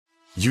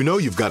You know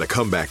you've got a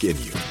comeback in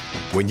you.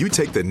 When you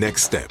take the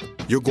next step,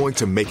 you're going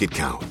to make it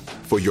count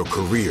for your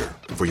career,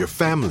 for your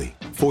family,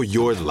 for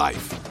your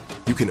life.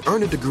 You can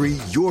earn a degree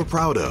you're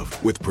proud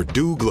of with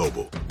Purdue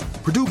Global.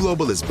 Purdue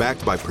Global is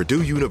backed by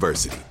Purdue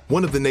University,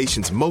 one of the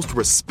nation's most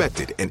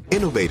respected and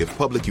innovative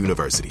public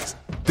universities.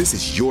 This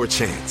is your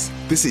chance.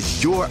 This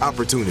is your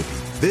opportunity.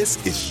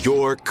 This is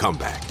your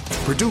comeback.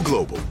 Purdue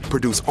Global,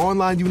 Purdue's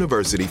online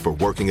university for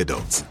working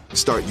adults.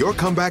 Start your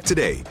comeback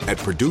today at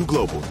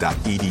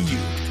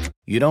purdueglobal.edu.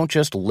 You don't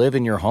just live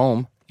in your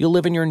home, you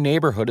live in your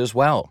neighborhood as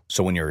well.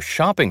 So when you're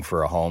shopping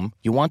for a home,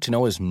 you want to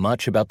know as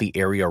much about the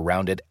area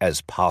around it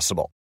as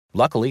possible.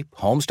 Luckily,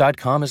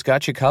 Homes.com has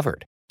got you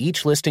covered.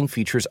 Each listing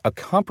features a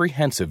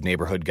comprehensive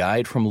neighborhood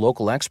guide from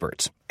local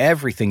experts.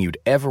 Everything you'd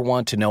ever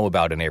want to know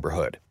about a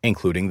neighborhood,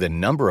 including the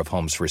number of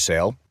homes for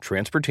sale,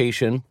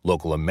 transportation,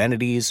 local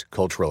amenities,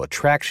 cultural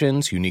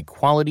attractions, unique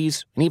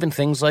qualities, and even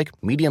things like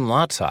median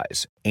lot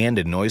size and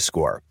a noise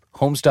score.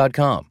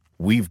 Homes.com.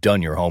 We've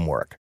done your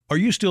homework. Are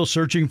you still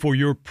searching for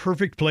your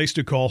perfect place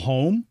to call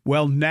home?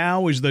 Well,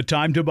 now is the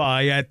time to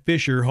buy at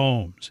Fisher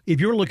Homes. If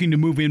you're looking to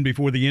move in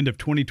before the end of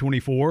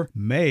 2024,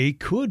 May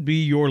could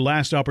be your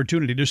last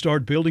opportunity to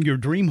start building your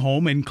dream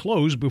home and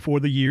close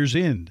before the year's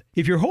end.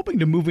 If you're hoping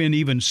to move in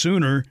even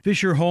sooner,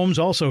 Fisher Homes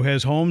also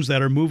has homes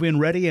that are move-in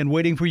ready and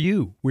waiting for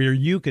you, where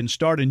you can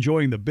start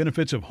enjoying the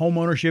benefits of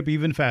homeownership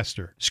even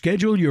faster.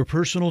 Schedule your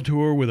personal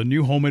tour with a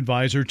new home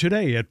advisor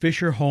today at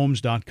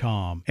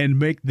FisherHomes.com and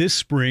make this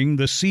spring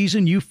the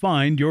season you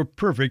find your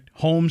perfect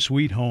home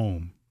sweet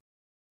home.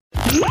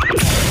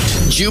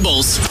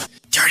 Jubal's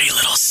dirty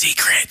little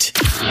secret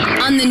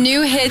on the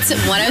new hits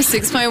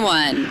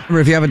 106.1. Remember,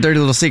 if you have a dirty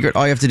little secret,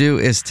 all you have to do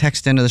is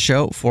text into the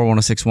show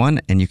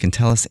 41061 and you can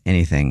tell us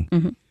anything.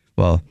 Mm-hmm.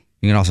 Well,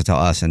 you can also tell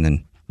us and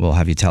then we'll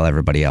have you tell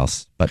everybody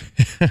else. But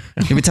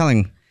you'll be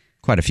telling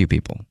quite a few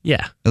people.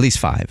 Yeah. At least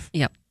 5.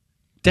 Yep.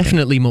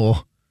 Definitely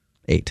more.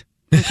 8.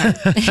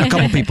 A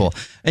couple people.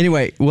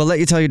 Anyway, we'll let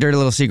you tell your dirty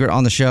little secret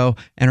on the show.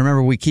 And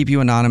remember, we keep you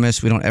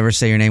anonymous. We don't ever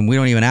say your name. We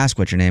don't even ask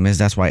what your name is.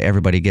 That's why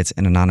everybody gets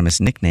an anonymous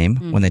nickname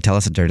when they tell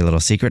us a dirty little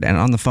secret. And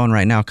on the phone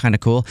right now, kind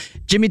of cool,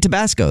 Jimmy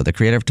Tabasco, the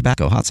creator of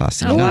Tabasco Hot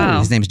Sauce. Oh, wow.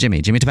 His name's Jimmy.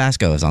 Jimmy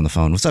Tabasco is on the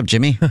phone. What's up,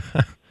 Jimmy?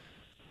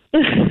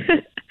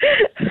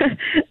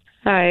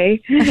 Hi.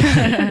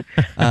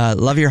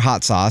 Love your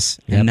hot sauce.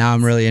 Yep. And now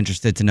I'm really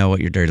interested to know what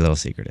your dirty little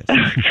secret is.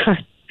 Oh,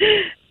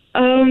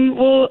 God.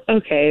 Well,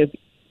 okay.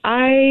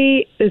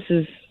 This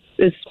is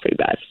pretty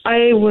bad.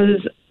 I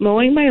was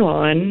mowing my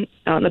lawn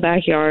out in the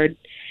backyard,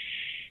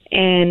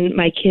 and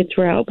my kids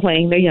were out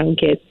playing, they're young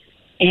kids,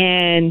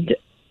 and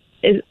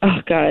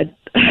oh God,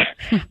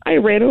 I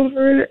ran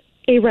over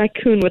a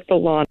raccoon with the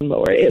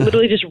lawnmower. It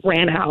literally just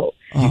ran out.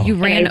 Oh. You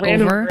ran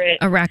over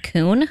a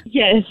raccoon?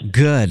 Yes.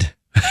 Good.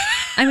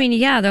 I mean,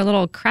 yeah, they're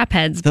little crap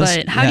heads,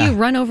 but how do you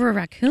run over a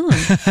raccoon?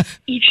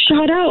 He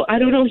shot out. I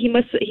don't know. He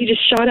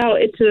just shot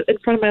out in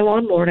front of my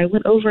lawnmower, and I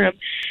went over him.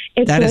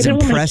 That is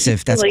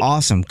impressive. That's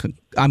awesome.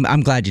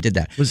 I'm glad you did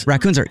that.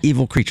 Raccoons are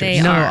evil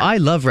creatures. I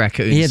love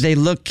raccoons. Yeah, they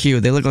look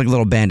cute. They look like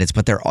little bandits,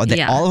 but all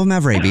of them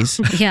have rabies.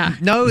 Yeah.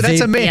 No, that's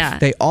a myth. Yeah.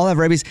 They all have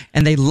rabies,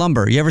 and they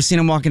lumber. You ever seen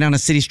them walking down a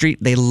city street?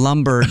 They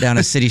lumber down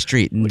a city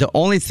street. The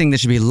only thing that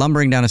should be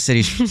lumbering down a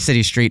city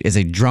street is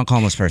a drunk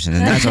homeless person,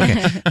 and that's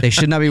okay. They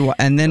should not be.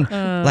 And then,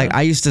 like,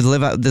 I used to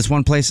live at this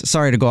one place.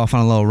 Sorry to go off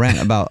on a little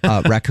rant about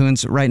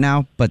raccoons right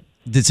now, but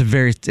it's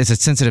a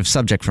sensitive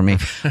subject for me.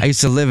 I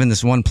used to live in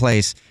this one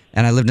place,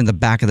 and I lived in the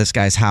back of this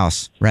guy's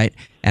house, right?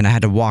 And I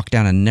had to walk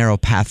down a narrow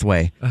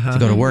pathway to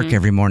go to work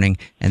every morning,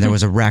 and there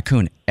was a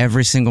raccoon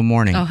every single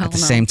morning at the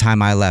same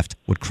time I left,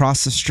 would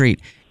cross the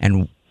street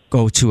and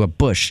go to a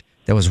bush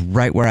that was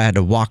right where I had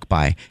to walk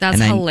by.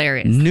 That's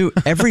hilarious.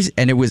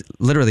 And it was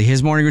literally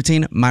his morning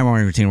routine, my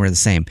morning routine were the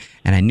same.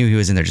 And I knew he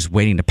was in there just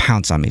waiting to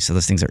pounce on me. So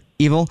those things are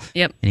evil.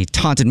 Yep. And he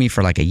taunted me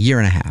for like a year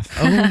and a half.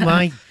 Oh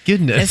my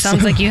goodness. It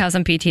sounds like you have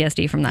some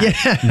PTSD from that.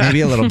 Yeah.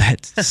 Maybe a little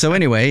bit. So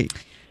anyway,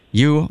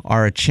 you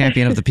are a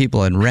champion of the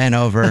people and ran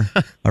over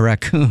a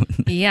raccoon.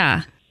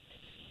 Yeah.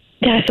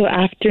 Yeah, so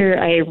after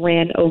I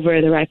ran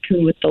over the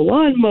raccoon with the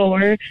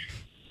lawnmower,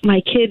 my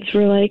kids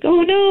were like,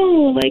 "Oh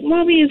no, like,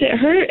 Mommy, is it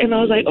hurt?" And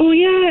I was like, "Oh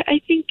yeah, I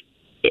think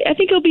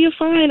it'll be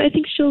fine. I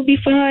think she'll be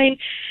fine.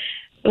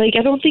 Like,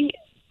 I don't think,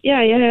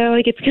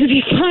 like, it's gonna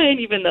be fine."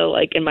 Even though,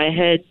 like, in my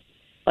head,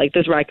 like,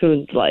 this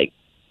raccoon's like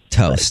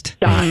toast.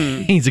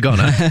 Dying. He's a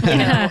goner.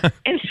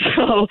 And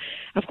so,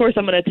 of course,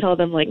 I'm gonna tell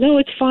them, like, "No,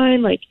 it's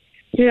fine. Like,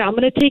 here, I'm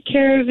gonna take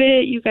care of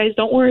it. You guys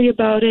don't worry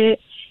about it."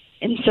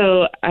 And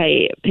so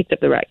I picked up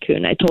the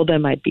raccoon. I told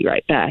them I'd be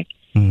right back.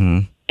 Mm-hmm.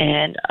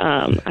 And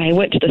I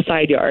went to the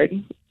side yard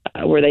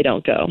where they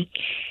don't go.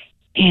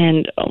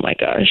 And, oh, my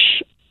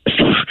gosh.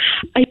 So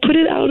I put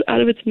it out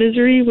of its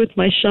misery with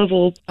my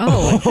shovel.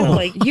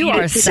 You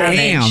are savage.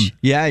 Damn.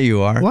 Yeah,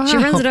 you are. Wow. She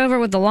runs it over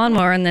with the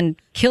lawnmower and then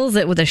kills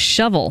it with a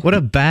shovel. What a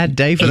bad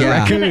day for the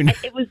raccoon.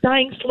 It was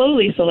dying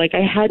slowly, so, like,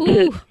 I had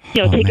to,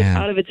 take it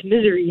out of its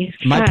misery.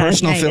 My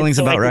personal feelings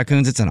about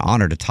raccoons, it's an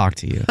honor to talk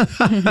to you.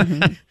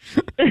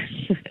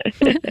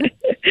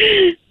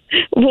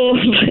 Well,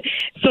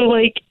 so,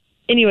 like,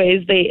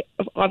 anyways,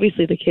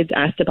 the kids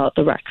asked about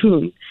the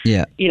raccoon.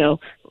 Yeah.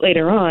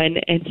 Later on,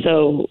 and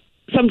so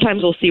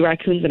sometimes we'll see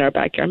raccoons in our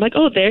backyard. I'm like,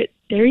 oh, there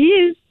he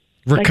is.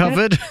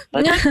 Recovered?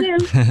 That's him.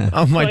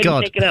 Oh my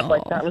God. Pick it up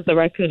like that was the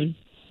raccoon.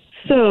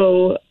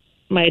 So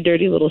my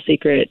dirty little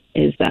secret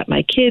is that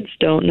my kids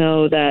don't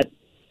know that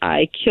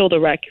I killed a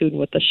raccoon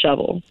with a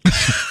shovel.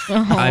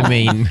 I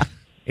mean,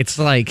 it's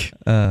like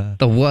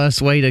the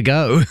worst way to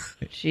go.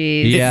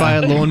 Jeez. Hit by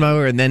a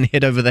lawnmower and then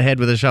hit over the head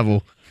with a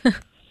shovel.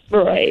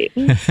 Right.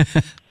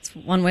 It's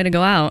one way to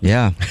go out.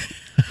 Yeah.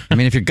 I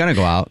mean, if you're going to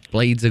go out.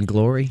 Blades and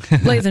glory.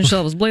 Blades and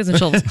shovels, blades and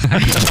shovels.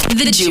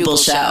 The Jubal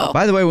Show.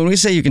 By the way, when we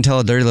say you can tell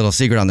a dirty little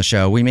secret on the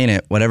show, we mean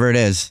it, whatever it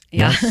is.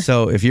 Yeah.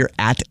 So if you're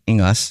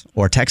atting us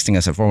or texting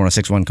us at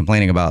 41061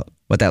 complaining about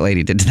what that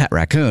lady did to that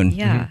raccoon,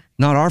 Yeah.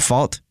 not our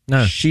fault.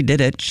 No. She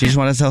did it. She just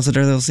wanted to tell us a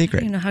dirty little I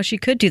secret. don't know how she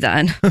could do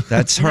that.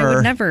 That's I her.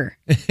 would never.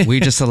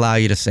 We just allow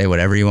you to say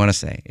whatever you want to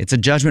say. It's a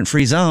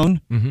judgment-free zone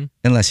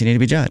unless you need to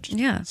be judged.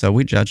 Yeah. So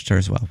we judged her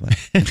as well. But.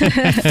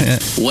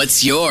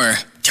 What's your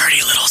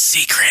dirty little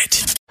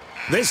secret?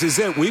 This is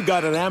it. We've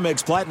got an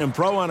Amex Platinum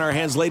Pro on our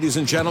hands, ladies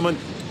and gentlemen.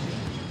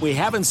 We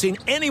haven't seen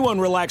anyone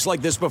relax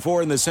like this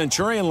before in the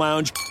Centurion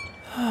Lounge.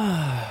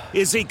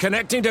 Is he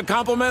connecting to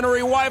complimentary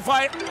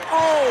Wi-Fi?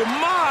 Oh,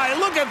 my.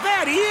 Look at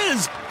that. He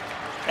is.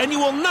 And you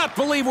will not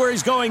believe where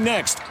he's going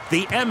next.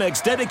 The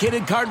Amex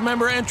dedicated card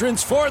member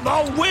entrance for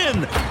the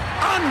win.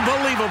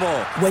 Unbelievable.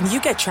 When you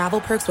get travel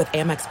perks with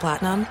Amex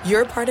Platinum,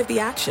 you're part of the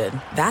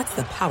action. That's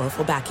the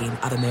powerful backing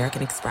of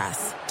American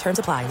Express. Terms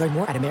apply. Learn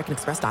more at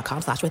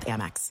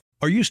americanexpress.com/withAmex.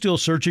 Are you still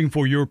searching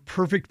for your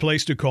perfect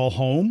place to call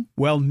home?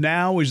 Well,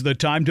 now is the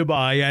time to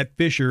buy at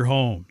Fisher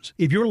Homes.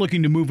 If you're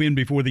looking to move in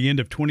before the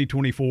end of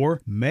 2024,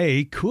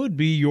 May could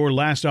be your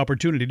last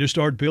opportunity to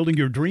start building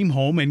your dream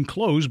home and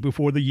close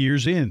before the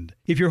year's end.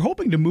 If you're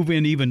hoping to move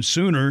in even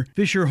sooner,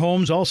 Fisher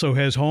Homes also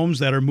has homes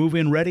that are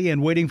move-in ready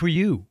and waiting for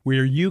you,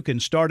 where you can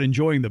start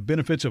enjoying the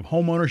benefits of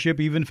homeownership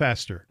even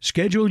faster.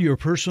 Schedule your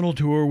personal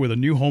tour with a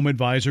new home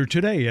advisor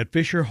today at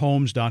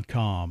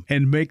FisherHomes.com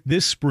and make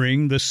this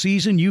spring the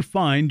season you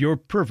find your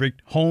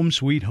perfect home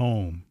sweet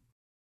home.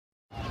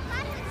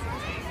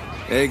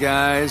 Hey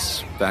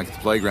guys, back at the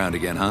playground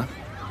again, huh?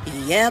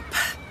 Yep.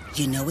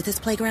 You know what this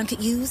playground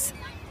could use?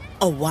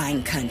 A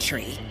wine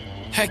country.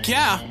 Heck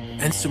yeah,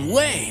 and some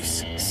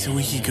waves so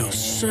we could go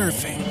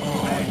surfing.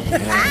 Oh, yeah.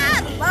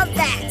 Ah, love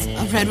that.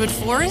 A redwood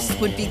forest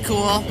would be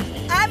cool.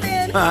 I'm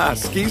in. Ah,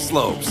 ski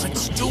slopes.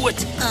 Let's do it.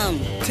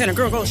 Can a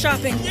girl go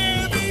shopping?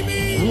 Yeah,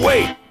 baby.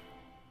 Wait!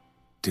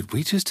 Did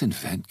we just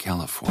invent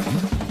California?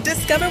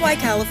 Discover why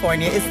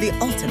California is the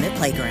ultimate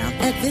playground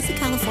at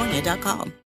visitcalifornia.com.